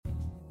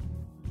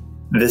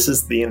This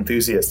is the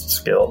Enthusiasts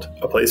Guild,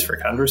 a place for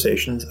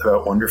conversations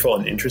about wonderful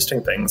and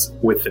interesting things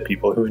with the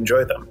people who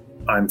enjoy them.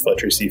 I'm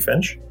Fletcher C.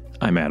 Finch.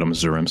 I'm Adam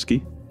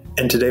Zaremski.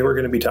 And today we're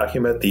going to be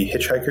talking about The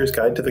Hitchhiker's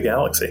Guide to the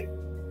Galaxy.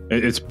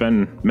 It's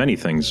been many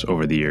things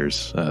over the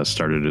years.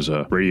 Started as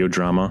a radio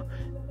drama.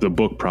 The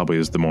book probably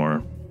is the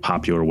more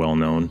popular,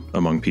 well-known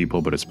among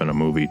people, but it's been a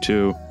movie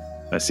too.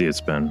 I see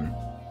it's been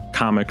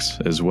comics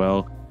as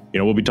well.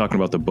 We'll be talking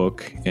about the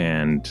book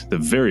and the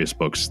various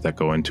books that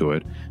go into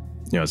it.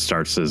 It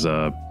starts as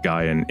a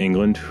guy in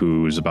England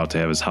who's about to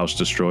have his house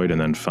destroyed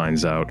and then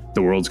finds out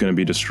the world's going to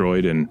be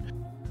destroyed and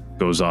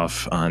goes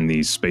off on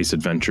these space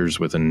adventures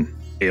with an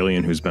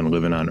alien who's been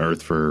living on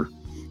Earth for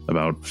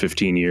about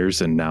 15 years,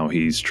 and now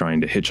he's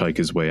trying to hitchhike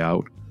his way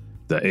out.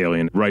 The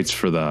alien writes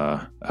for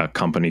a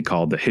company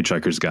called the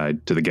Hitchhiker's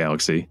Guide to the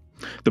Galaxy.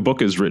 The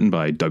book is written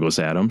by Douglas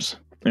Adams.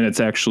 And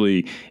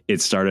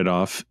it started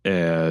off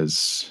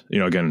as,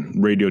 again,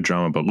 radio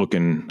drama, but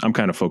I'm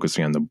kind of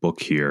focusing on the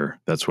book here.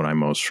 That's what I'm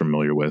most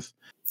familiar with.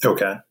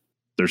 Okay.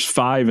 There's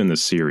 5 in the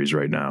series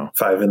right now.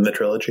 5 in the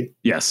trilogy?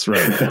 Yes,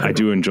 right. I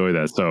do enjoy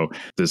that. So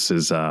this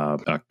is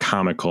a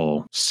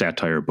comical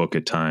satire book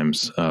at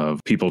times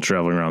of people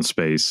traveling around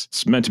space.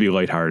 It's meant to be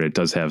lighthearted. It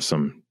does have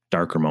some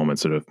darker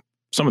moments of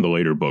some of the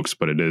later books,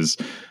 but it is,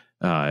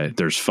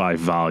 there's 5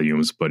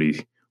 volumes, but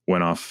he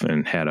went off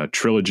and had a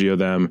trilogy of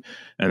them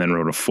and then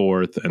wrote a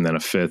 4th and then a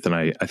 5th. And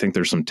I think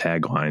there's some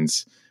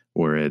taglines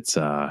where it's,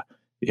 the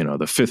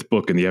 5th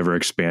book in the ever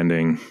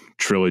expanding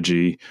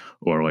trilogy,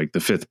 or like the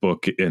 5th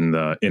book in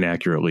the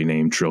inaccurately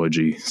named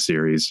trilogy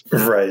series.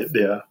 Right.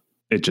 Yeah.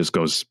 It just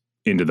goes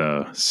into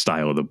the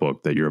style of the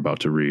book that you're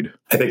about to read.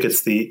 I think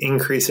it's the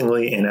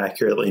increasingly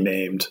inaccurately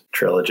named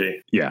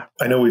trilogy. Yeah.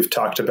 I know we've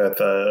talked about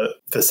the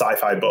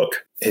sci-fi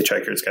book,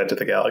 Hitchhiker's Guide to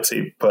the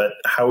Galaxy, but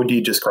how would you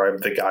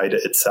describe the guide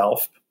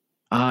itself?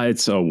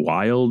 It's a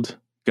wild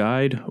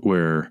guide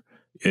where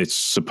it's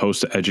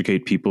supposed to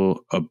educate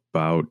people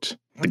about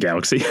the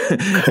galaxy,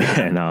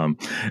 and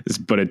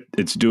but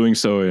it's doing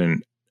so,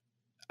 and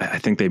I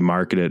think they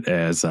market it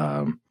as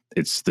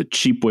it's the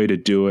cheap way to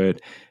do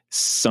it.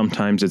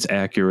 Sometimes it's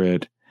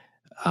accurate.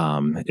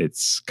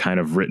 It's kind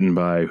of written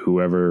by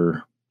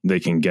whoever they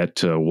can get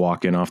to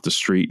walk in off the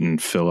street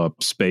and fill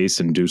up space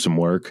and do some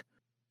work.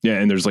 Yeah,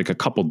 and there's like a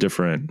couple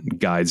different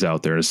guides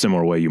out there in a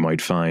similar way you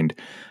might find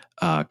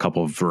a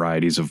couple of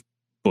varieties of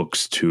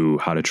books to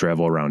how to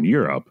travel around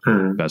Europe,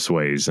 best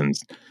ways. And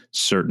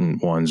certain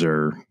ones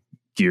are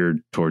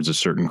geared towards a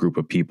certain group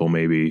of people,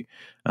 maybe.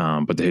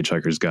 But the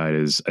Hitchhiker's Guide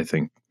is, I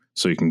think,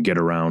 so you can get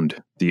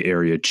around the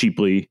area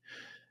cheaply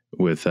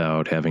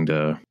without having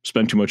to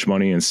spend too much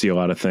money and see a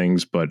lot of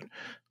things. But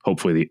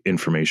hopefully the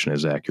information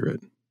is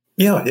accurate.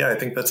 Yeah, I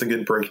think that's a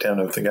good breakdown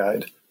of the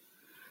guide.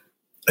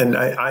 And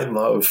I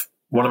love,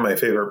 one of my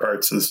favorite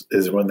parts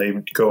is when they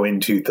go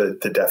into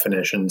the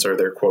definitions, or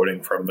they're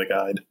quoting from the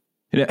guide.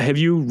 Have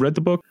you read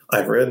the book?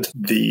 I've read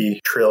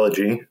the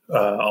trilogy,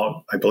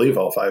 I believe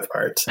all 5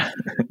 parts,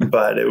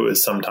 but it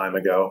was some time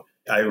ago.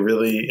 I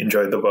really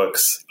enjoyed the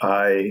books.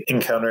 I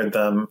encountered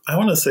them, I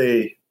want to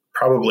say,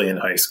 probably in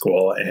high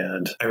school,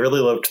 and I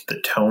really loved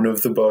the tone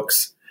of the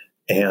books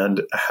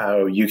and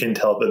how you can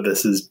tell that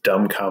this is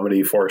dumb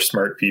comedy for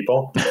smart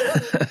people.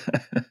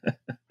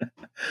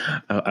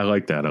 I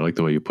like that. I like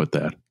the way you put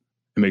that.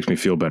 It makes me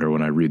feel better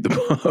when I read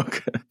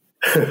the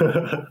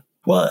book.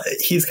 Well,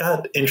 he's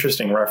got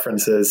interesting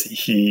references.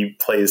 He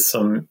plays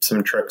some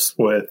tricks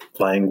with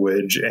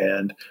language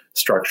and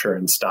structure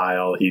and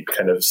style. He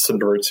kind of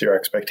subverts your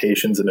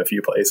expectations in a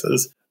few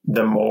places.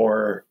 The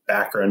more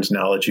background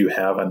knowledge you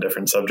have on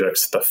different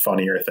subjects, the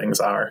funnier things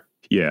are.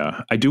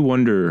 Yeah, I do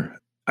wonder,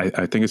 I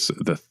think it's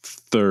the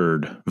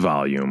 3rd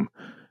volume.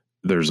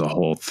 There's a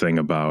whole thing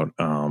about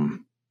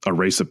a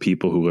race of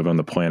people who live on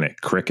the planet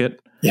Cricket.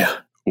 Yeah.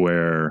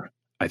 Where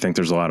I think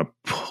there's a lot of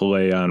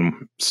play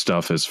on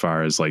stuff as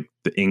far as like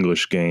the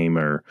English game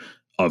or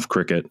of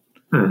cricket.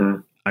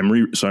 Mm-hmm.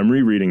 I'm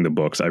rereading the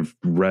books. I've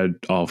read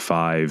all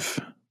 5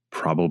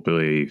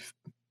 probably,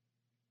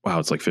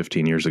 it's like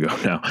 15 years ago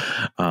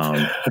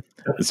now.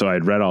 So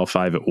I'd read all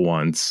 5 at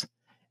once,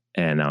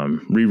 and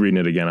I'm rereading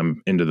it again.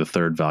 I'm into the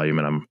 3rd volume,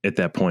 and I'm at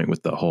that point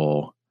with the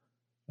whole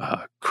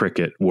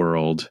cricket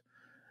world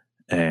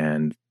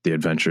and the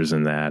adventures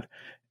in that.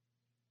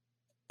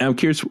 I'm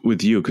curious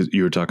with you, because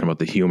you were talking about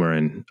the humor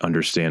and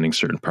understanding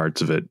certain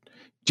parts of it.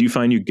 Do you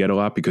find you get a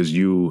lot, because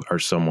you are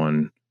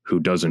someone who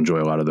does enjoy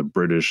a lot of the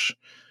British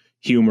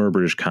humor,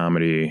 British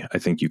comedy? I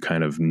think you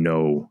kind of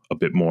know a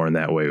bit more in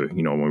that way.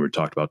 When we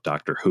talked about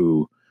Doctor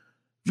Who,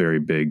 very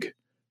big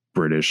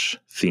British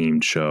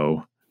themed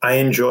show. I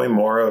enjoy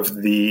more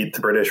of the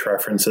British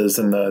references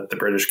and the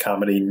British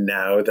comedy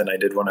now than I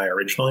did when I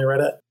originally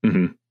read it.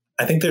 Mm-hmm.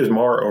 I think there's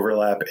more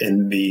overlap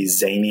in the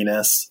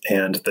zaniness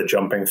and the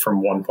jumping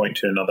from one point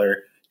to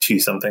another to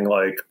something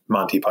like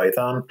Monty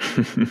Python.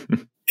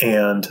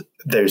 And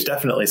there's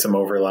definitely some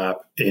overlap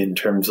in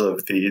terms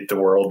of the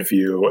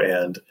worldview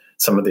and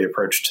some of the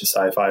approach to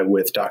sci-fi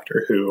with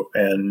Doctor Who.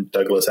 And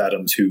Douglas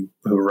Adams, who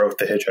wrote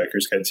the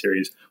Hitchhiker's Guide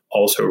series,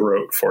 also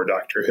wrote for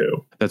Doctor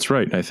Who. That's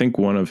right. I think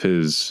one of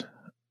his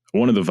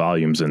One of the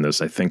volumes in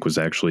this, I think, was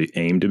actually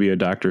aimed to be a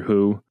Doctor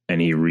Who,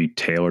 and he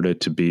retailored it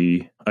to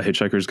be a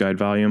Hitchhiker's Guide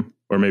volume,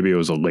 or maybe it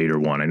was a later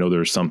one. I know there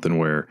was something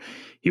where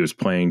he was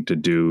planning to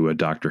do a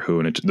Doctor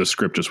Who, and the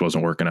script just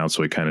wasn't working out,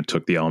 so he kind of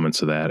took the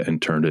elements of that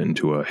and turned it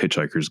into a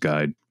Hitchhiker's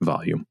Guide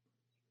volume.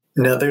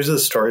 Now, there's a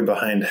story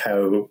behind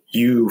how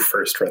you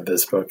first read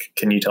this book.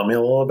 Can you tell me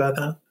a little about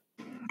that?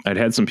 I'd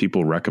had some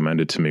people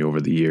recommend it to me over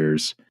the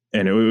years,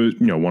 and it was,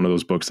 one of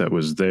those books that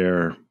was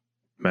there,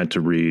 meant to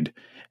read.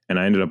 And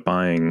I ended up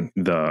buying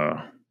and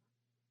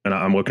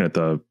I'm looking at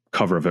the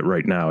cover of it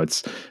right now.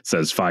 It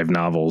says 5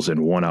 novels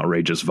in one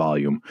outrageous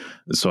volume.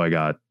 So I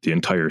got the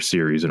entire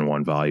series in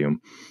one volume.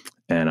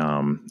 And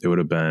it would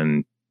have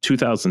been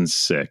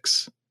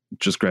 2006,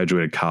 just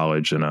graduated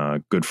college, and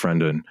a good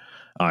friend and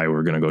I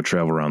were going to go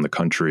travel around the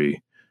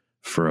country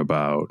for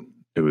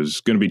it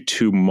was going to be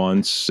 2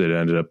 months. It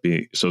ended up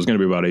being, so it was going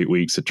to be about 8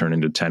 weeks. It turned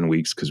into 10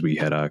 weeks because we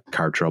had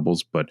car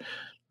troubles, but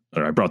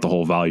I brought the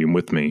whole volume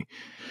with me.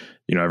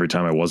 Every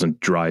time I wasn't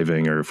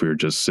driving, or if we were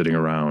just sitting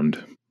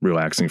around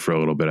relaxing for a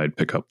little bit, I'd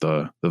pick up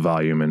the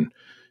volume and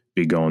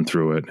be going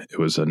through it. It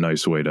was a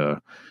nice way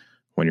to,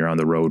 when you're on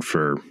the road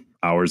for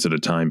hours at a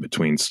time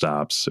between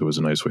stops, it was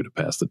a nice way to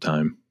pass the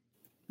time.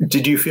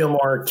 Did you feel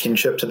more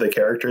kinship to the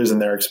characters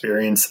and their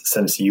experience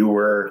since you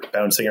were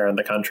bouncing around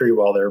the country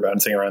while they were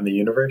bouncing around the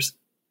universe?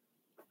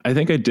 I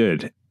think I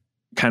did.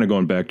 Kind of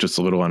going back just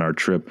a little on our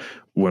trip,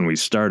 when we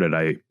started,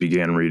 I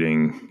began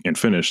reading and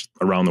finished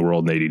Around the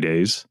World in 80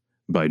 Days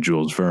by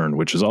Jules Verne,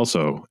 which is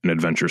also an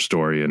adventure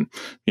story. And,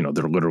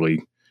 they're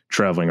literally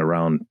traveling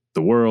around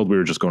the world. We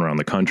were just going around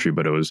the country,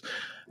 but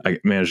I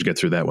managed to get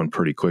through that one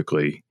pretty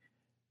quickly.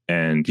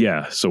 And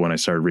yeah, so when I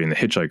started reading the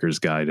Hitchhiker's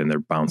Guide and they're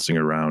bouncing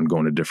around,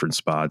 going to different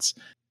spots,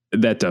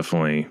 that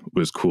definitely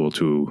was cool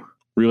to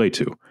relate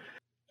to.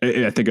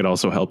 I think it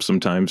also helps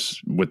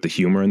sometimes with the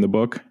humor in the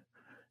book.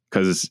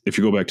 Because if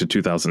you go back to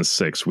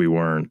 2006, we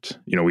weren't,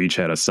 we each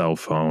had a cell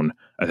phone.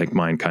 I think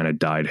mine kind of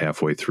died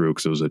halfway through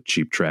because it was a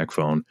cheap track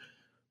phone.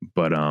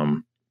 But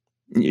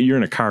you're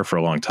in a car for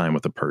a long time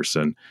with a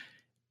person.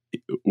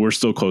 We're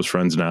still close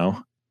friends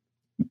now,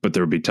 but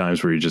there would be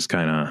times where you just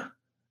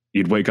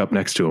you'd wake up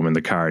next to him in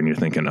the car and you're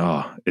thinking,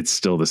 oh, it's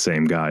still the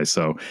same guy.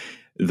 So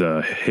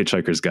the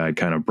Hitchhiker's Guide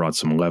kind of brought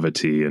some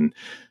levity and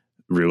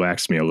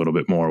relaxed me a little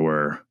bit more,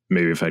 where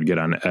maybe if I'd get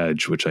on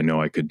edge, which I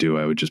know I could do,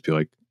 I would just be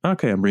like,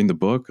 okay, I'm reading the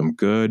book, I'm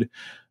good.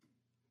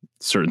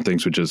 Certain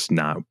things would just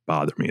not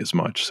bother me as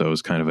much. So it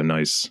was kind of a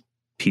nice,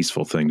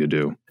 peaceful thing to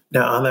do.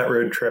 Now, on that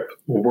road trip,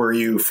 were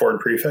you Ford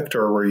Prefect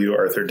or were you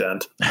Arthur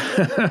Dent?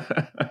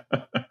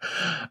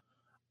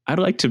 I'd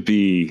like to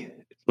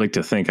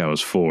think I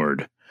was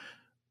Ford.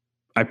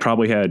 I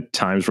probably had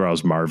times where I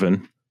was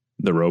Marvin,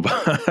 the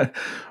robot,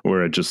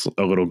 where it just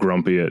a little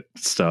grumpy at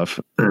stuff,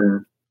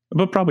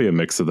 but probably a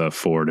mix of the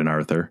Ford and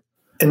Arthur.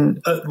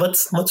 And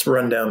let's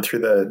run down through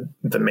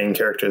the main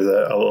characters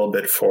a little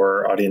bit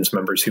for audience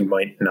members who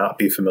might not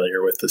be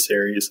familiar with the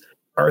series.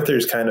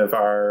 Arthur's kind of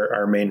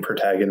our main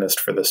protagonist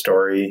for the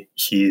story.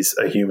 He's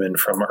a human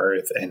from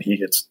Earth, and he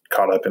gets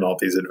caught up in all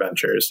these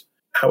adventures.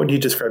 How would you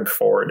describe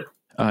Ford?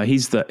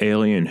 He's the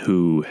alien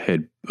who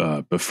had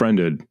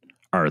befriended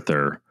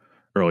Arthur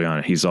early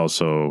on. He's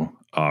also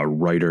a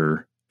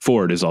writer.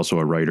 Ford is also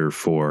a writer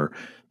for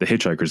The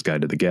Hitchhiker's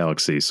Guide to the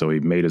Galaxy. So he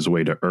made his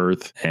way to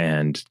Earth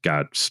and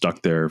got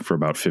stuck there for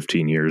about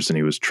 15 years, and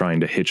he was trying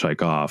to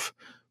hitchhike off,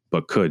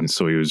 but couldn't.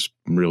 So he was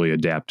really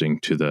adapting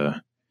to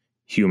the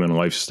human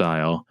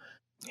lifestyle.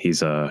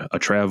 He's a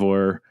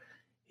traveler.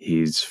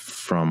 He's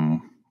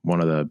from one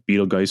of the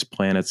Betelgeuse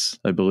planets,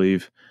 I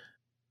believe.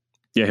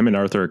 Yeah, him and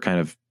Arthur are kind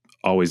of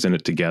always in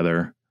it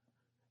together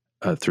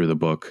through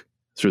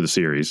the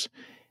series.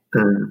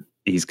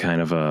 He's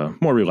kind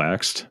of more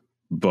relaxed,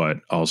 but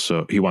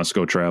also he wants to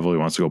go travel. He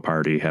wants to go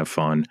party, have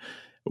fun,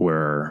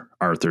 where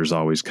Arthur's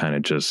always kind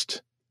of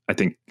just, I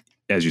think,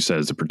 as you said,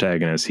 as the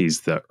protagonist,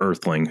 he's the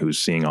earthling who's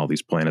seeing all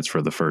these planets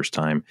for the first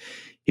time.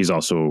 He's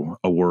also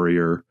a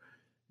worrier,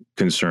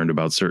 concerned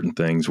about certain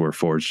things, where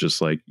Ford's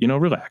just like,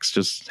 relax,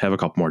 just have a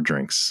couple more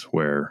drinks,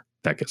 where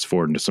that gets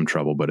Ford into some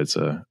trouble, but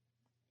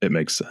it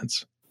makes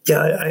sense.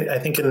 Yeah, I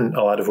think in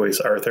a lot of ways,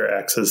 Arthur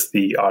acts as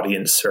the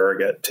audience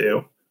surrogate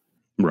too.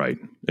 Right,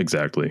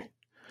 exactly.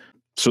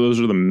 So those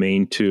are the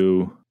main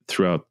two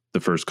throughout the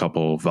first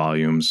couple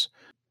volumes.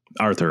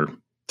 Arthur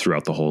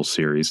throughout the whole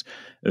series.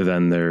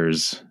 Then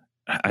there's,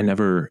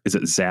 is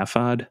it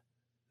Zaphod?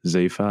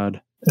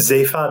 Zaphod?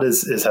 Zaphod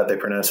is how they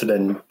pronounce it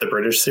in the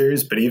British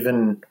series, but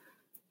even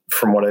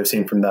from what I've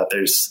seen from that,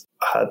 there's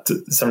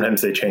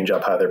sometimes they change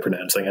up how they're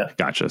pronouncing it.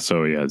 Gotcha.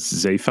 So yeah,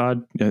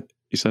 Zaphod,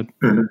 you said?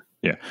 Mm-hmm.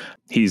 Yeah.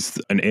 He's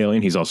an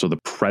alien. He's also the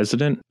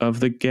president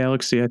of the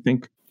galaxy, I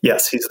think.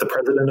 Yes, he's the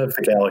president of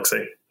the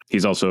galaxy.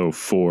 He's also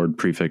Ford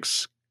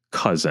Prefect's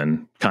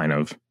cousin, kind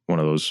of one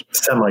of those.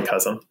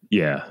 Semi-cousin.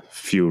 Yeah,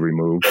 few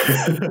removed.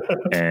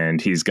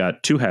 And he's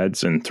got 2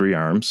 heads and 3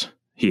 arms.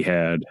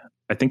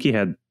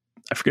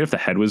 I forget if the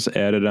head was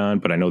added on,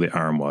 but I know the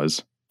arm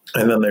was.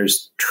 And then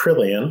there's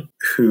Trillian,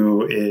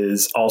 who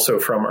is also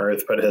from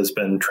Earth, but has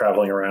been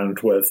traveling around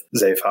with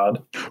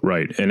Zaphod.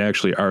 Right. And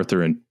actually,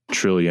 Arthur and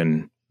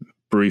Trillian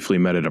briefly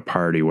met at a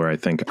party where I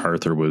think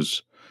Arthur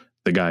was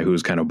the guy who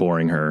was kind of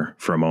boring her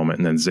for a moment.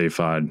 And then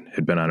Zaphod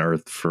had been on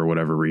Earth for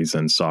whatever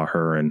reason, saw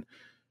her and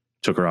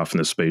took her off in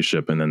the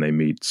spaceship. And then they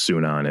meet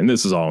soon on. And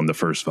this is all in the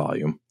first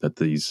volume that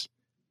these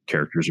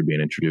characters are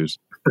being introduced.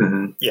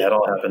 Mm-hmm. Yeah, it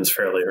all happens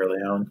fairly early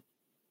on.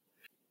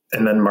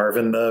 And then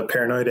Marvin, the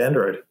paranoid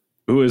android.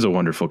 Who is a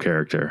wonderful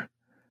character.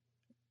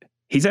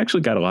 He's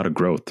actually got a lot of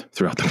growth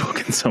throughout the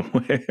book in some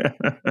way.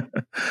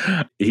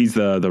 He's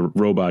the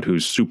robot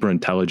who's super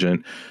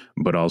intelligent,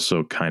 but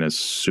also kind of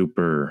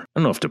super, I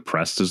don't know if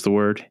depressed is the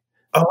word.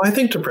 Oh, I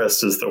think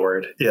depressed is the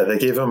word. Yeah, they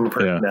gave him a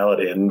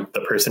personality, and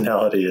the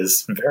personality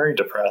is very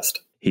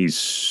depressed. He's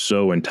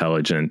so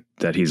intelligent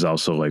that he's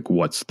also like,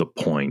 what's the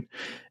point?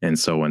 And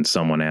so when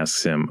someone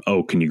asks him,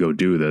 oh, can you go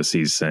do this?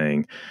 He's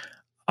saying,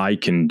 I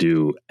can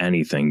do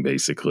anything,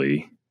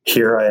 basically.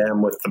 Here I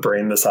am with the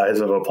brain the size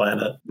of a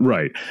planet.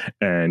 Right.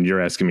 And you're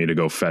asking me to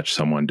go fetch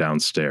someone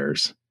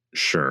downstairs.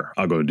 Sure,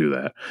 I'll go do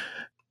that.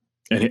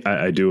 And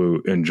I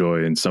do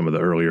enjoy in some of the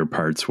earlier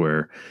parts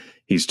where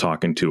he's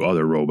talking to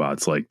other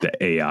robots, like the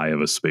AI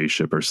of a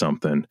spaceship or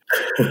something.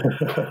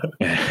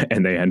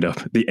 And they end up,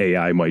 the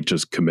AI might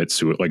just commit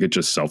suicide, like it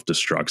just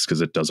self-destructs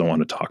because it doesn't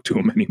want to talk to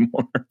him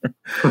anymore.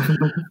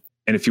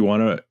 And if you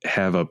want to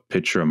have a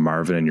picture of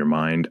Marvin in your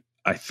mind,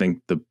 I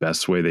think the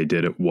best way they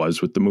did it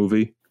was with the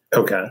movie.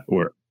 Okay.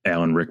 Where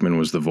Alan Rickman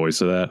was the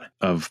voice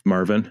of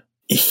Marvin.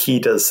 He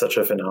does such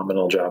a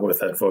phenomenal job with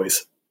that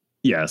voice.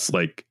 Yes.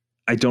 Like,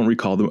 I don't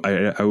recall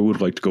I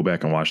would like to go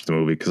back and watch the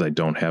movie because I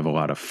don't have a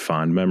lot of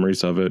fond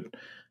memories of it.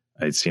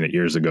 I'd seen it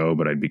years ago,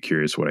 but I'd be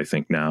curious what I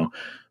think now.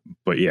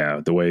 But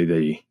yeah, the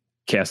way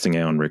casting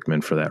Alan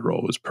Rickman for that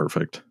role was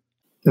perfect.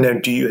 Now,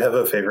 do you have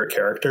a favorite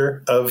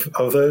character of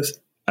those?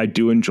 I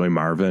do enjoy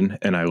Marvin,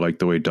 and I like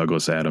the way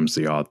Douglas Adams,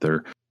 the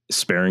author,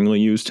 sparingly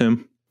used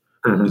him.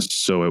 Mm-hmm.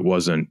 So it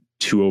wasn't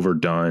too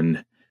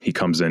overdone. He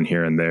comes in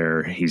here and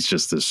there. He's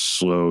just this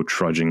slow,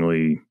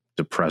 trudgingly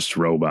depressed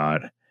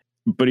robot,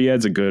 but he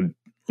adds a good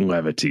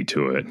levity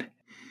to it.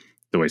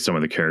 The way some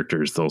of the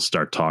characters, they'll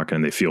start talking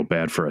and they feel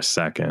bad for a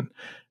second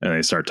and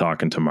they start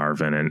talking to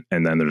Marvin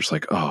and then they're just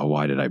like, oh,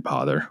 why did I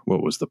bother?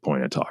 What was the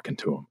point of talking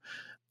to him?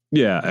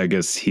 Yeah, I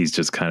guess he's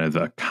just kind of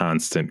the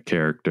constant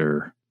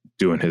character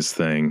doing his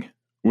thing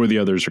where the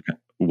others are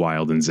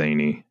wild and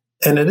zany.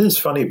 And it is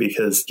funny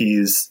because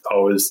he's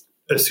always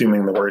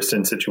assuming the worst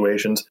in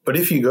situations. But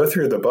if you go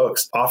through the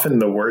books, often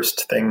the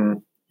worst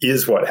thing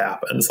is what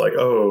happens. Like,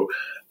 oh,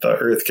 the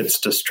Earth gets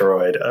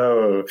destroyed.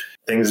 Oh,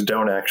 things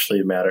don't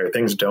actually matter.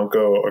 Things don't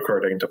go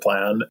according to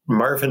plan.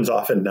 Marvin's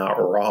often not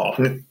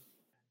wrong.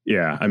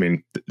 Yeah, I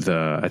mean,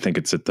 I think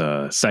it's at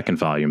the second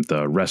volume,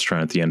 the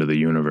restaurant at the end of the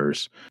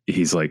universe.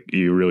 He's like,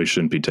 you really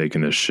shouldn't be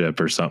taking this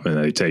ship or something.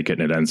 And they take it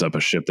and it ends up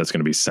a ship that's going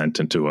to be sent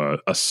into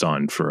a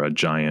sun for a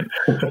giant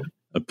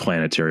a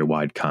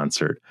planetary-wide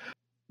concert.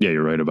 Yeah,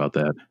 you're right about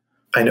that.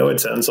 I know it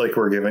sounds like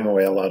we're giving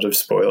away a lot of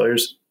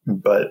spoilers,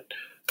 but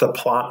the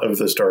plot of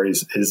the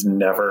stories is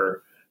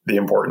never the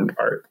important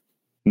part.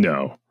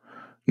 No,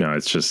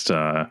 it's just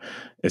kind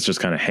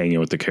of hanging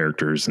with the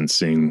characters and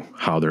seeing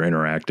how they're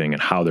interacting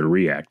and how they're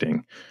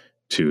reacting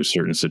to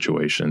certain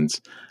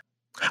situations.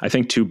 I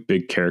think two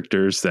big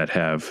characters that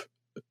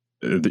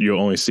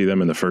you'll only see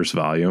them in the first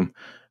volume,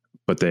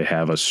 but they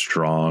have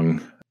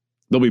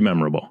they'll be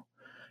memorable.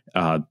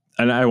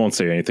 And I won't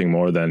say anything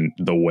more than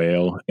the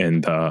whale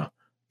and the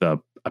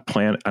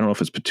plant. I don't know if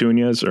it's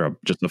petunias or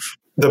just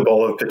the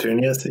bowl of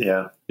petunias.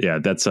 Yeah. Yeah.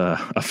 That's a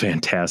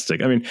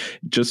fantastic, I mean,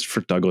 just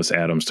for Douglas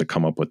Adams to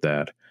come up with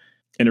that.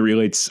 And it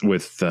relates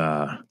with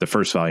the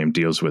first volume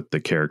deals with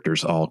the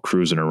characters all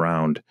cruising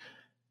around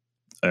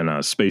in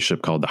a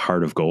spaceship called the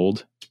Heart of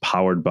Gold. It's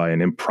powered by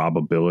an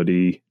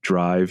improbability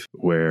drive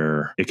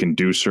where it can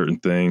do certain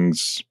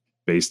things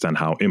based on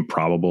how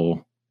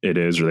improbable it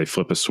is, or they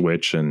flip a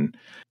switch and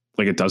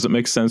like it doesn't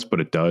make sense,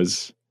 but it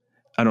does.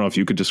 I don't know if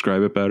you could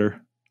describe it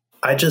better.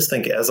 I just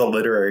think as a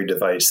literary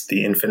device,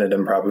 the infinite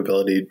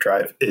improbability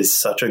drive is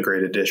such a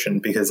great addition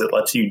because it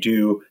lets you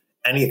do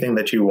anything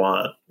that you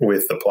want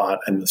with the plot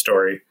and the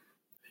story.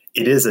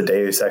 It is a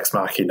deus ex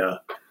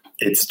machina.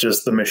 It's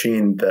just the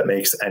machine that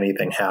makes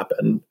anything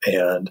happen.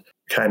 And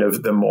kind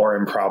of the more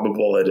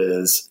improbable it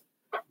is,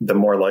 the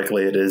more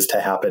likely it is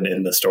to happen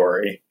in the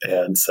story.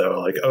 And so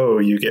like, oh,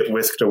 you get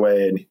whisked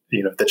away and,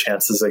 the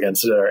chances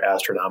against it are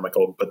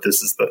astronomical, but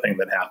this is the thing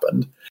that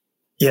happened.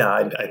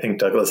 Yeah, I think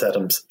Douglas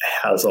Adams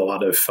has a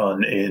lot of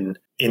fun in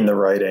the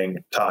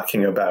writing,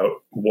 talking about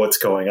what's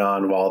going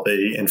on while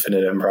the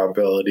infinite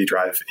improbability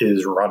drive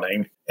is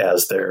running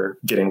as they're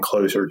getting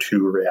closer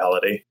to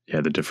reality.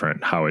 Yeah,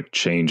 how it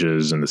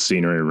changes and the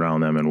scenery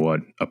around them and what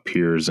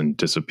appears and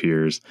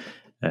disappears.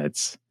 I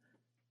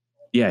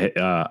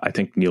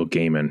think Neil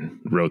Gaiman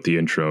wrote the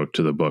intro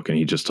to the book and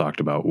he just talked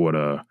about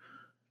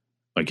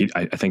I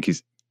think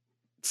he's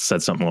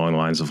said something along the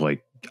lines of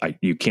like,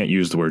 you can't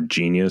use the word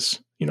genius.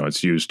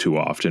 It's used too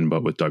often,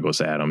 but with Douglas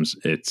Adams,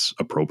 it's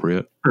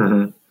appropriate.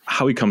 Mm-hmm.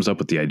 How he comes up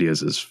with the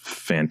ideas is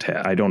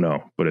fantastic. I don't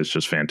know, but it's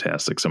just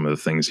fantastic. Some of the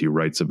things he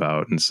writes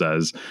about and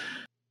says.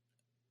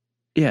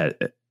 Yeah,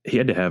 he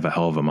had to have a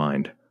hell of a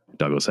mind,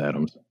 Douglas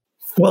Adams.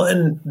 Well,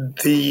 and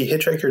the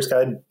Hitchhiker's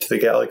Guide to the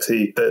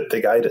Galaxy, the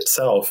guide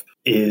itself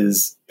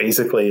is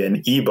basically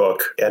an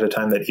ebook at a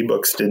time that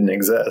ebooks didn't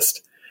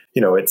exist.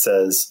 It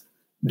says,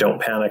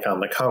 don't panic on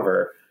the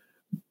cover,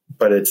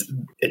 but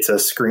it's a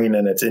screen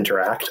and it's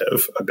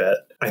interactive a bit.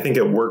 I think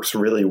it works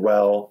really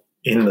well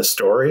in the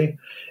story.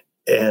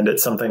 And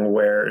it's something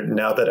where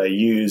now that I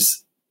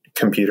use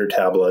computer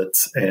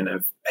tablets and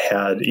have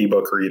had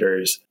ebook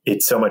readers,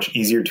 it's so much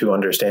easier to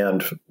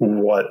understand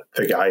what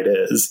the guide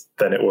is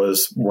than it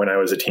was when I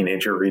was a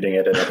teenager reading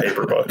it in a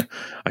paper book.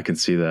 I can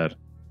see that.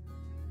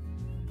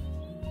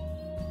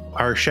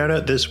 Our shout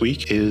out this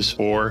week is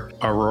for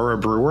Aurora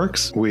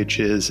Brewworks, which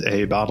is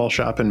a bottle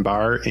shop and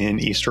bar in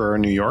East Aurora,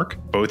 New York.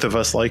 Both of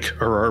us like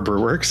Aurora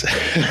Brewworks.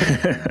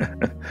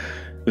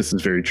 This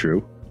is very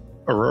true.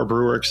 Aurora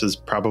Brewworks is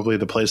probably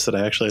the place that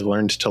I actually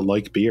learned to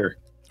like beer.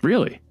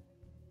 Really?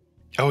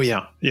 Oh,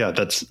 yeah. Yeah,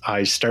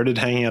 I started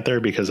hanging out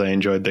there because I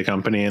enjoyed the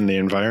company and the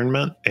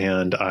environment,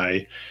 and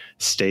I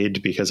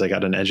stayed because I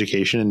got an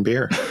education in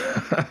beer.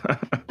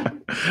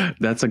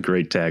 That's a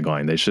great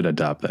tagline. They should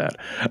adopt that.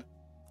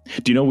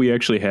 Do you know we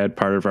actually had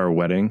part of our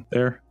wedding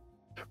there?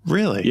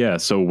 Really? Yeah.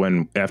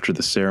 So after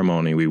the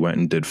ceremony, we went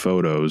and did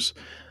photos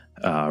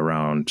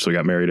around. So we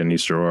got married in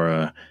East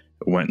Aurora,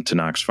 went to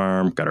Knox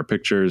Farm, got our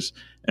pictures.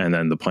 And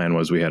then the plan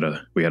was we had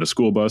a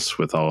school bus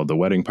with all of the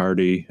wedding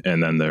party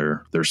and then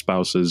their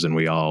spouses. And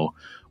we all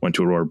went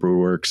to Aurora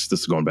Brewworks. This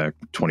is going back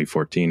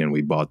 2014. And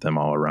we bought them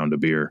all a round of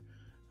beer.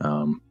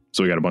 So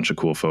we got a bunch of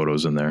cool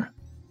photos in there.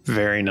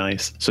 Very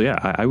nice. So yeah,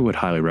 I would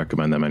highly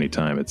recommend them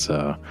anytime. It's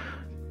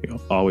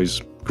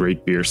always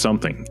great beer.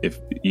 Something. If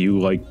you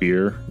like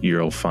beer,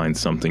 you'll find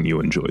something you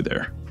enjoy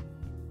there.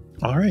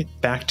 All right.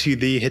 Back to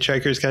the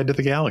Hitchhiker's Guide to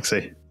the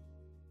Galaxy.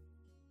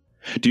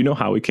 Do you know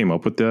how we came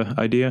up with the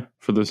idea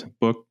for this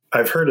book?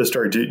 I've heard a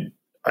story.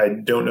 I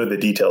don't know the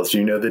details. Do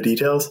you know the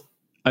details?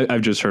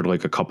 I've just heard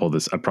like a couple of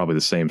this, probably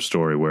the same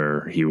story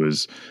where he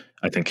was,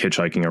 I think,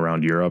 hitchhiking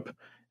around Europe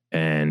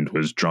and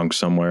was drunk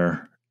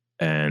somewhere.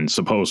 And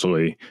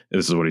supposedly,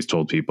 this is what he's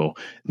told people,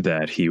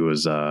 that he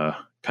was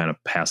kind of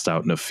passed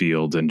out in a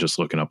field and just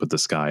looking up at the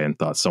sky and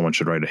thought someone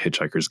should write a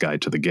Hitchhiker's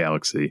Guide to the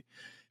Galaxy.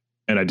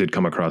 And I did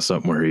come across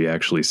something where he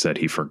actually said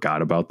he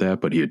forgot about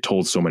that, but he had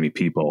told so many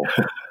people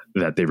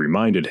that they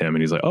reminded him,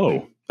 and he's like,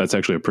 oh, that's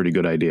actually a pretty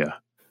good idea.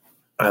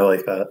 I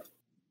like that.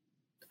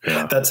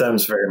 Yeah. That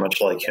sounds very much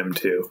like him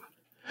too.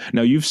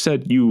 Now, you've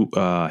said you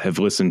have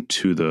listened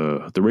to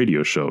the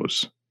radio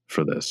shows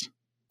for this.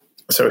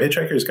 So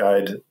Hitchhiker's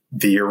Guide,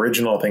 the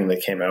original thing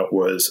that came out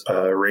was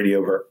a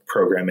radio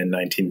program in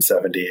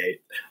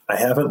 1978. I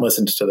haven't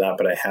listened to that,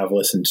 but I have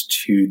listened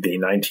to the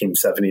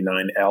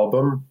 1979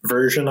 album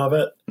version of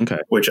it,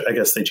 which I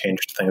guess they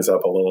changed things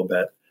up a little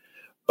bit.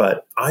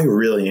 But I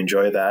really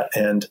enjoy that.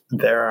 And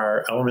there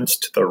are elements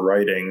to the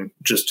writing,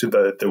 just to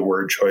the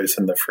word choice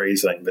and the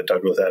phrasing that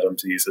Douglas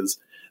Adams uses,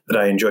 that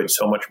I enjoyed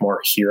so much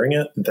more hearing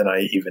it than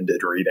I even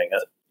did reading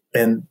it.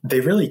 And they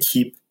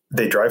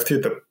drive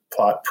through the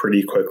plot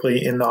pretty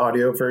quickly in the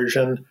audio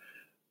version.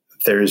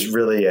 There's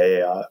really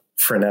a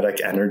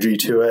frenetic energy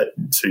to it.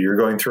 So you're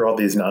going through all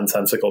these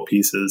nonsensical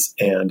pieces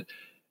and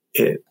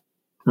it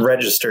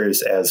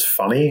registers as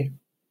funny,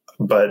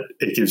 but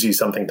it gives you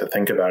something to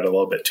think about a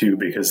little bit too,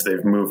 because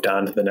they've moved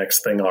on to the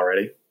next thing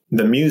already.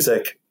 The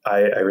music,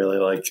 I really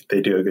like.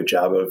 They do a good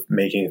job of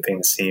making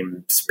things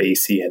seem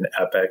spacey and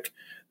epic.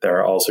 There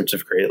are all sorts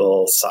of great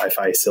little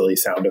sci-fi silly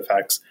sound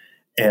effects.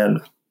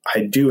 And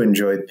I do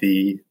enjoy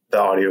the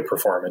audio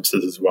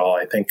performances as well.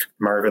 I think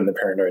Marvin the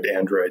Paranoid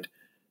Android,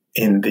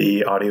 in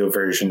the audio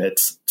version,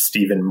 it's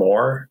Stephen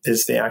Moore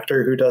is the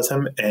actor who does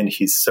him. And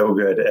he's so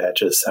good at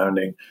just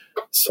sounding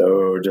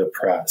so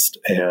depressed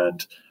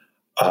and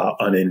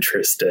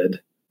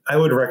uninterested. I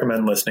would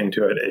recommend listening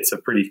to it. It's a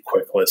pretty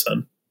quick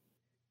listen.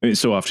 I mean,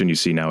 so often you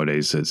see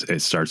nowadays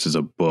it starts as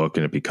a book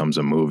and it becomes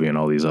a movie and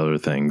all these other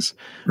things.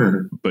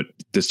 Mm-hmm. But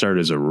this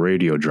started as a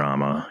radio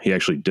drama. He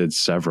actually did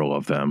several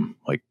of them,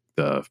 like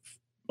the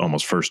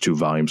almost first 2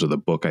 volumes of the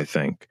book, I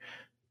think,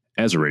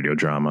 as a radio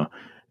drama.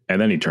 And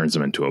then he turns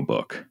them into a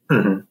book.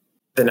 Mm-hmm.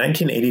 The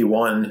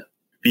 1981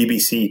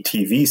 BBC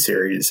TV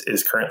series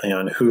is currently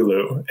on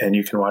Hulu, and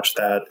you can watch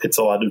that. It's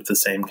a lot of the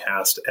same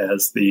cast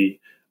as the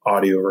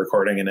audio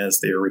recording and as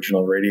the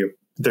original radio.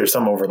 There's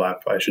some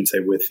overlap, I should say,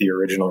 with the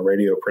original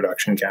radio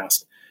production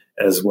cast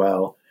as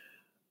well.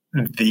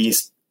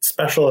 These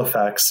special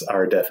effects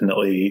are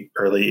definitely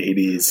early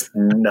 80s,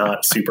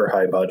 not super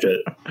high budget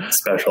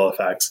special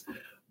effects.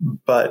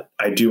 But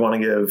I do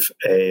want to give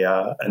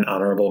an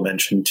honorable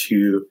mention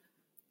to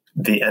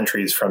the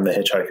entries from the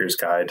Hitchhiker's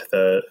Guide,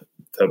 the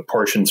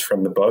portions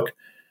from the book.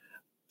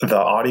 The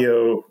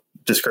audio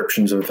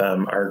descriptions of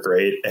them are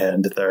great,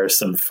 and there are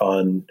some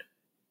fun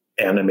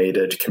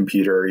animated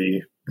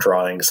computery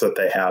drawings that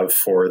they have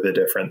for the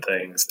different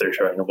things. They're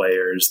showing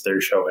layers,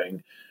 they're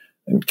showing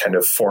and kind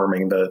of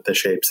forming the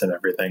shapes and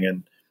everything.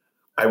 And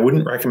I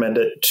wouldn't recommend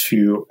it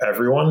to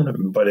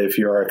everyone, but if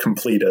you're a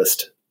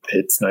completist,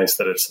 it's nice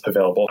that it's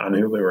available on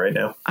Hulu right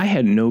now. I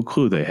had no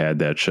clue they had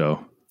that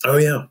show. Oh,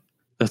 yeah.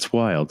 That's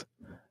wild.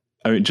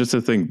 I mean, just to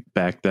think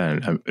back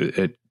then,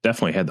 it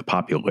definitely had the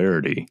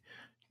popularity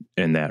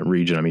in that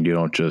region. I mean, you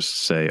don't just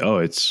say, oh,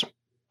 it's,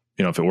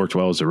 if it worked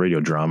well as a radio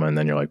drama, and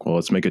then you're like, well,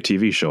 let's make a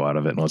TV show out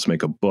of it and let's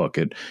make a book.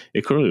 It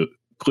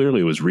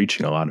clearly was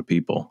reaching a lot of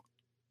people.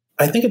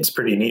 I think it's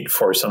pretty neat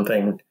for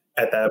something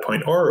at that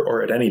point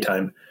or at any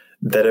time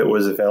that it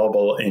was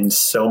available in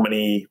so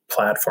many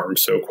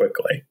platforms so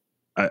quickly.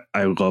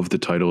 I love the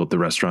title of The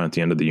Restaurant at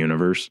the End of the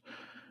Universe,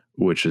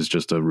 which is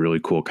just a really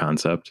cool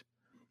concept.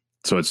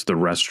 So it's the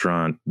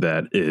restaurant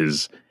that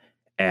is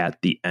at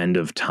the end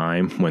of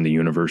time when the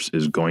universe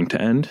is going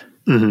to end,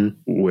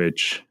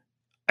 which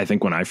I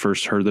think when I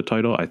first heard the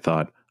title, I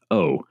thought,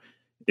 oh,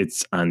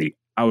 it's on the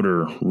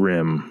outer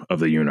rim of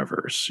the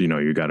universe.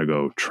 You got to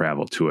go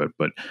travel to it.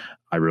 But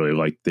I really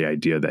liked the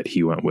idea that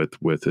he went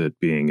with it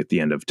being at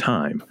the end of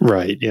time.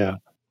 Right. Yeah.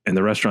 And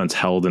the restaurant's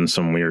held in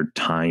some weird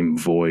time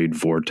void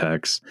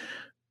vortex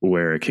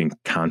where it can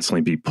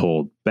constantly be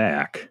pulled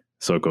back.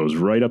 So it goes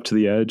right up to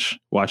the edge,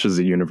 watches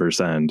the universe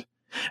end,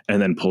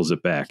 and then pulls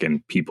it back,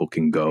 and people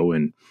can go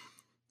and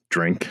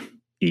drink,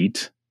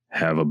 eat,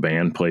 have a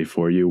band play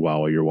for you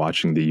while you're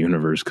watching the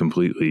universe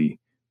completely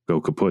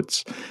go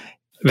kaput.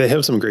 They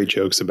have some great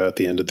jokes about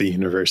the end of the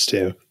universe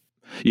too.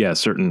 Yeah,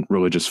 certain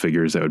religious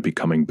figures that would be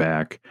coming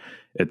back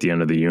at the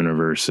end of the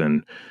universe,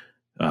 and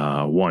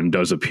one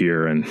does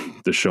appear, and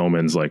the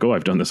showman's like, oh,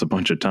 I've done this a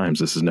bunch of times.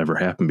 This has never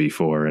happened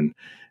before. And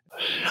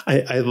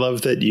I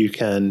love that you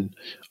can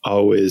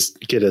always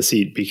get a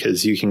seat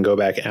because you can go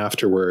back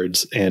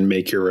afterwards and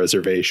make your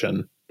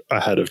reservation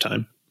ahead of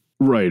time.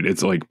 Right.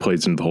 It's like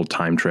plays into the whole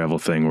time travel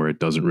thing where it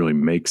doesn't really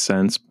make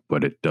sense,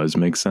 but it does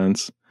make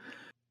sense.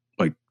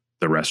 Like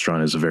the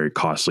restaurant is a very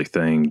costly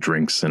thing,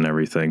 drinks and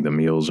everything. The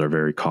meals are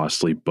very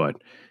costly.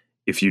 But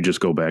if you just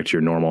go back to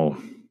your normal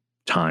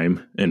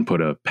time and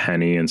put a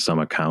penny in some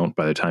account,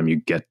 by the time you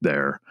get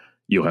there,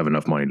 you'll have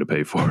enough money to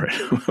pay for it,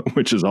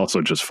 which is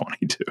also just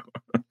funny too.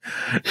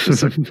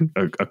 Just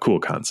a cool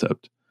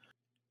concept.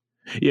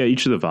 Yeah,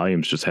 each of the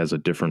volumes just has a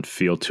different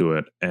feel to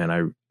it.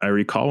 And I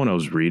recall when I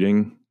was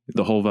reading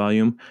the whole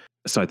volume,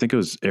 so I think it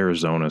was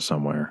Arizona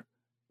somewhere,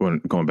 when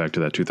going back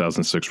to that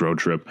 2006 road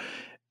trip,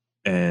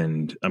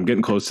 and I'm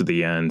getting close to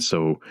the end.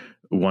 So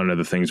one of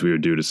the things we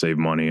would do to save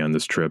money on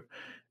this trip,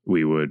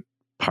 we would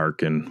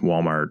park in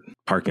Walmart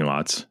parking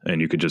lots,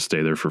 and you could just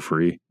stay there for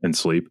free and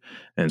sleep.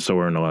 And so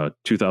we're in a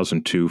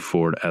 2002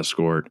 Ford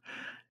Escort,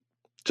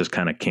 just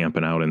kind of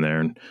camping out in there,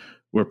 and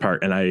we're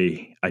parked. And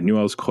I knew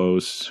I was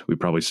close. We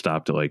probably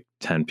stopped at like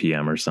 10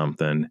 p.m. or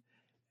something.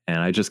 And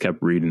I just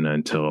kept reading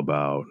until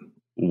about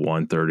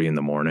 1:30 in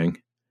the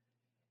morning.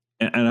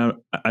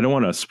 And I don't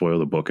want to spoil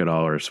the book at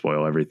all or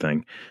spoil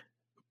everything,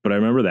 but I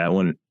remember that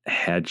one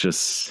had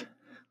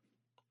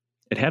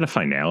it had a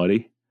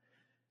finality.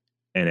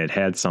 And it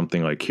had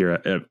something like,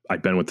 here,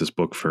 I've been with this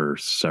book for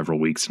several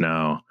weeks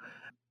now.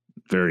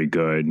 Very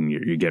good. And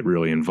you get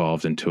really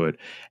involved into it.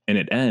 And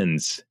it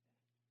ends.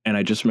 And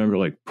I just remember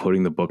like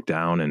putting the book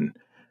down and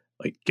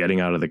like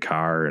getting out of the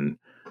car and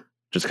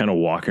just kind of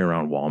walking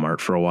around Walmart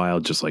for a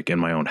while, just like in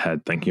my own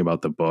head, thinking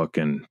about the book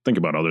and think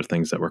about other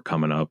things that were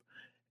coming up.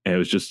 And it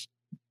was just,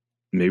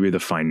 maybe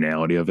the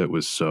finality of it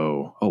was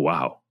so, oh,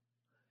 wow.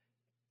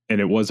 And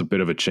it was a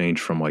bit of a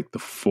change from like the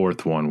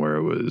fourth one where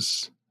it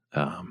was,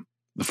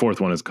 the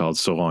fourth one is called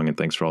So Long and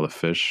Thanks for All the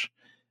Fish.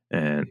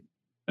 And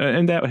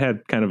that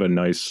had kind of a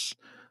nice,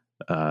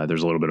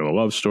 there's a little bit of a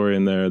love story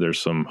in there. There's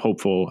some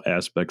hopeful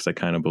aspects, I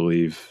kind of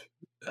believe.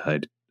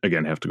 I'd,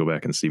 again, have to go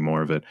back and see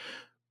more of it.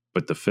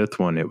 But the fifth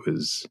one, it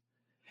was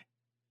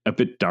a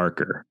bit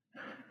darker.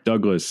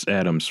 Douglas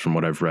Adams, from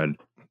what I've read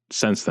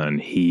since then,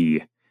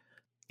 he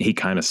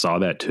kind of saw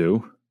that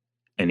too.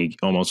 And he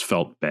almost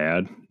felt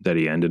bad that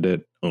he ended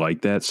it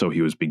like that. So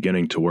he was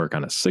beginning to work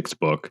on a sixth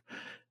book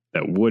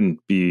that wouldn't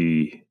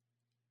be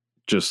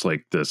just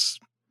like this.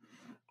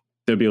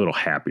 They'd be a little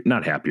happy,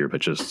 not happier,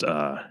 but just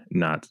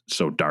not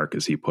so dark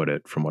as he put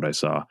it from what I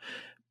saw.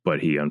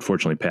 But he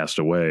unfortunately passed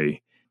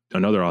away.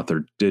 Another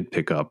author did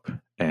pick up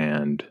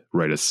and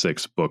write a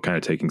sixth book, kind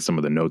of taking some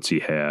of the notes he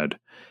had,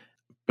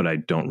 but I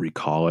don't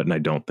recall it. And I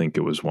don't think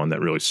it was one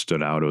that really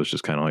stood out. It was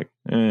just kind of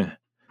like,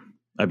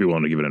 I'd be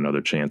willing to give it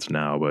another chance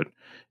now. But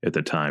at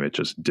the time, it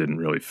just didn't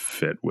really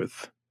fit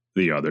with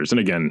the others. And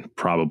again,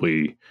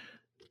 probably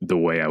the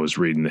way I was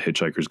reading The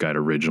Hitchhiker's Guide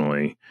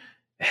originally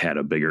had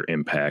a bigger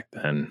impact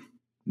than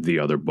the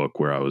other book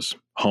where I was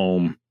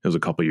home. It was a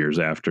couple years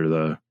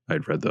after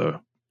I'd read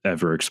the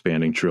ever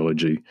expanding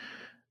trilogy.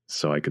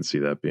 So I could see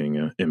that being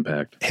an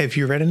impact. Have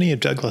you read any of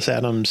Douglas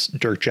Adams'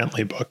 Dirk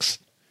Gently books?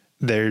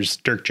 There's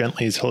Dirk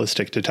Gently's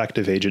Holistic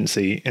Detective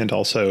Agency and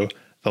also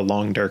The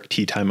Long Dark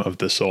Tea Time of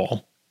the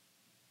Soul.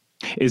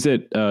 Is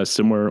it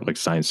similar, like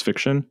science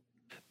fiction?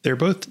 They're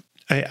both,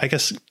 I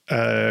guess,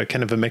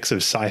 kind of a mix of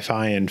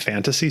sci-fi and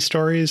fantasy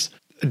stories.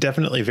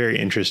 Definitely very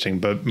interesting,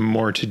 but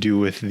more to do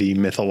with the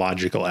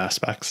mythological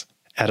aspects.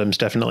 Adams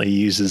definitely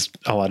uses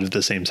a lot of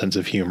the same sense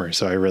of humor,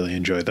 so I really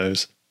enjoy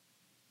those.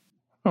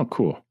 Oh,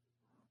 cool.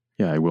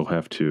 Yeah, I will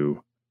have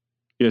to.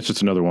 Yeah, it's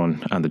just another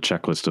one on the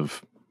checklist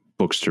of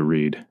books to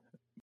read.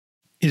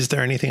 Is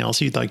there anything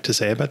else you'd like to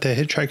say about the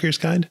Hitchhiker's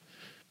Guide?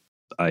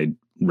 I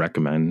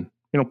recommend,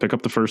 pick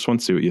up the first one,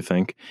 see what you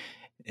think,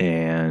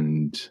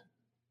 and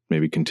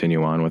maybe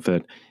continue on with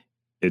it.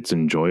 It's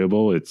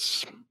enjoyable.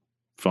 It's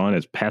fun.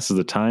 It passes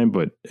the time,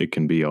 but it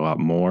can be a lot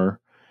more.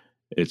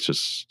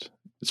 It's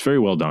very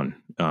well done.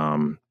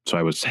 So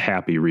I was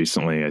happy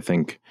recently. I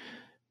think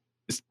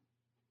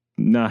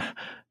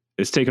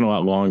it's taken a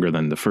lot longer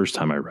than the first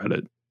time I read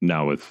it.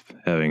 Now with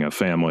having a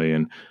family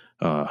and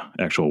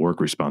actual work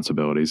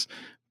responsibilities.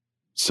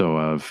 So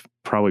I've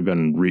probably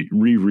been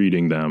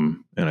rereading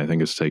them, and I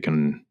think it's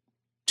taken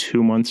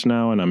 2 months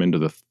now, and I'm into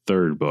the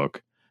third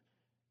book.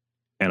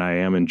 And I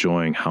am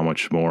enjoying how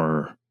much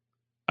more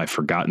I've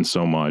forgotten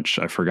so much.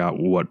 I forgot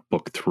what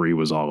book 3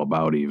 was all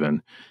about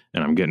even,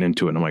 and I'm getting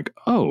into it, and I'm like,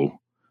 oh.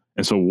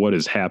 And so what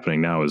is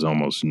happening now is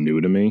almost new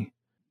to me,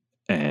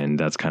 and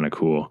that's kind of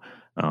cool.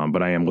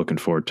 But I am looking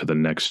forward to the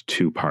next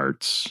 2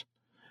 parts.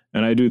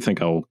 And I do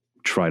think I'll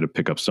try to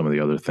pick up some of the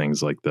other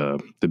things like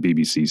the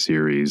BBC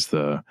series.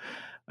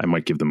 I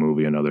might give the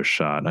movie another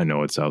shot. I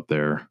know it's out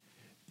there.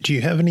 Do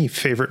you have any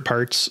favorite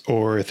parts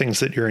or things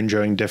that you're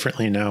enjoying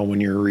differently now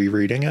when you're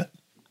rereading it?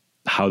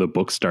 How the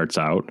book starts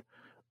out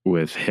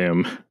with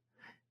him,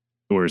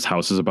 where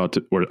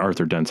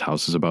Arthur Dent's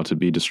house is about to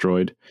be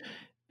destroyed.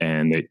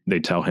 And they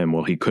tell him,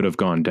 well, he could have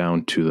gone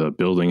down to the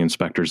building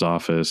inspector's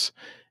office,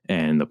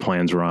 and the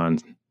plans were on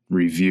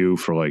review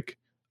for like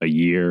a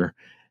year.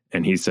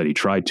 And he said he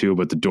tried to,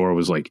 but the door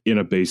was like in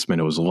a basement.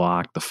 It was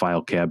locked. The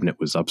file cabinet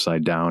was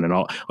upside down and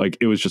all, like,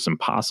 it was just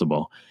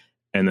impossible.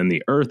 And then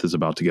the Earth is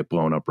about to get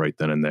blown up right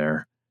then and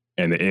there.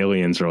 And the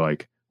aliens are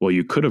like, well,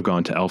 you could have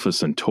gone to Alpha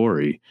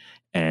Centauri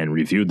and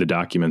reviewed the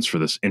documents for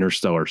this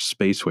interstellar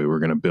spaceway we're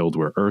going to build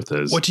where Earth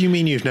is. What do you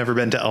mean you've never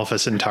been to Alpha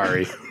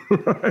Centauri?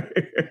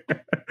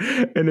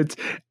 And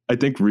I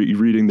think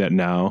reading that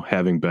now,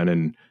 having been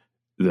in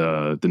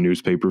the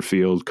newspaper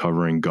field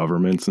covering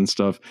governments and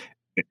stuff,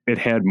 it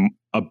had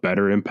a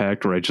better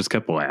impact where I just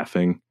kept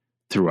laughing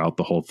throughout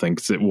the whole thing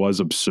because it was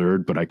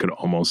absurd, but I could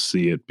almost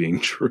see it being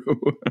true.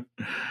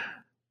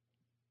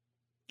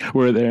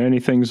 Were there any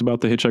things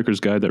about the Hitchhiker's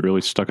Guide that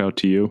really stuck out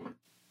to you?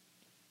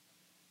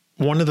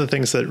 One of the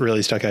things that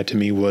really stuck out to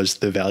me was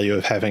the value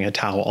of having a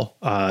towel.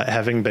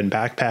 Having been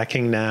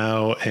backpacking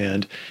now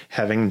and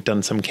having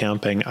done some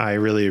camping, I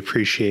really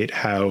appreciate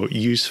how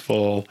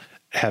useful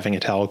having a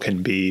towel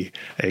can be.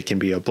 It can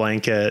be a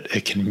blanket.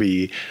 It can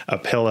be a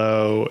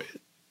pillow.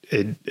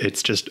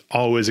 It's just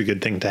always a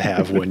good thing to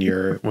have when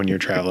you're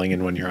traveling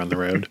and when you're on the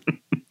road.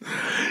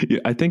 Yeah,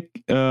 I think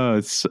I don't know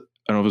if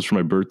it was for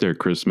my birthday or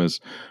Christmas.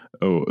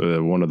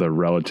 One of the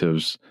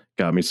relatives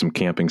got me some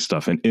camping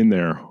stuff, and in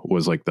there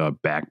was like the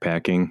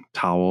backpacking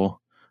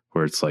towel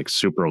where it's like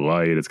super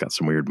light. It's got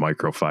some weird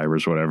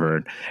microfibers,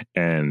 whatever.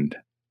 And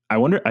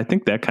I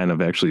think that kind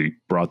of actually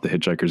brought the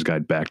Hitchhiker's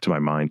Guide back to my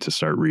mind to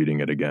start reading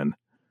it again.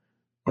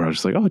 Where I was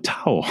just like, oh, a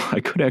towel. I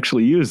could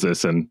actually use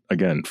this. And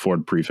again,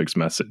 Ford Prefect's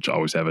message,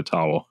 always have a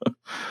towel.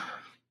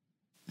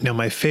 Now,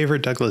 my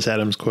favorite Douglas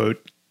Adams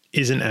quote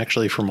isn't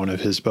actually from one of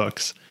his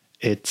books.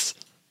 It's,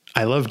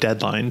 I love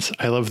deadlines.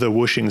 I love the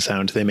whooshing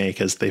sound they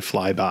make as they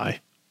fly by.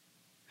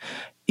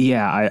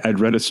 Yeah, I'd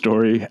read a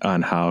story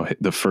on how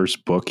the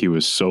first book, he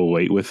was so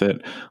late with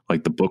it.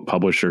 Like the book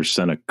publisher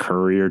sent a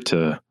courier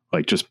to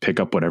like just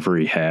pick up whatever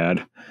he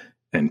had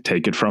and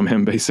take it from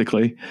him,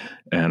 basically.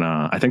 And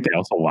I think they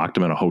also locked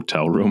him in a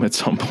hotel room at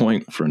some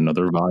point for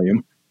another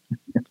volume.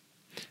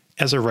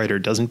 As a writer,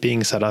 doesn't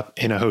being set up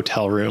in a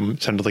hotel room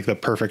sound like the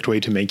perfect way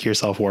to make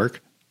yourself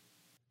work?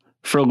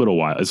 For a little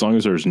while, as long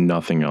as there's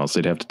nothing else.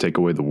 They'd have to take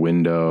away the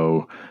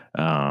window,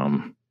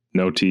 no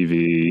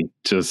TV,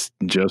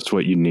 just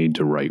what you need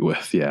to write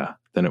with. Yeah,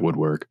 then it would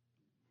work.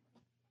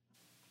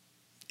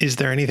 Is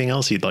there anything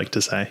else you'd like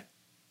to say?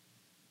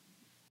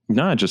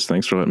 No, just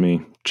thanks for letting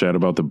me chat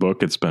about the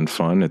book. It's been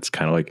fun. It's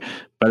kind of like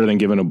better than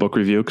giving a book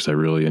review because I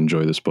really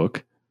enjoy this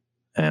book.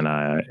 And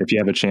if you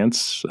have a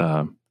chance,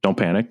 don't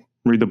panic.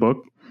 Read the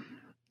book.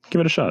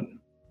 Give it a shot.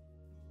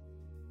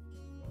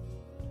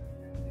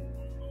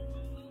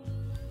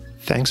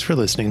 Thanks for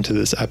listening to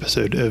this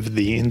episode of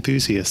The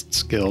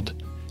Enthusiasts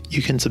Guild.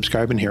 You can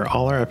subscribe and hear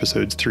all our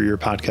episodes through your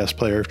podcast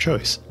player of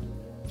choice.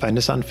 Find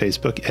us on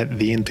Facebook at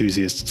The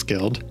Enthusiasts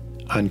Guild,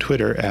 on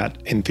Twitter at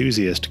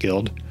Enthusiast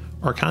Guild,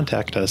 or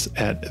contact us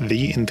at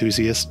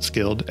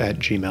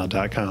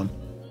theenthusiastsguild@gmail.com.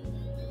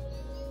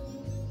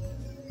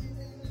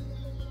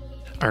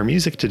 Our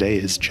music today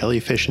is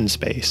Jellyfish in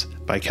Space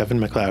by Kevin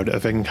MacLeod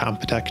of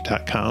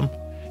Incompetech.com,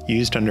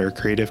 used under a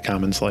Creative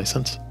Commons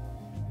license.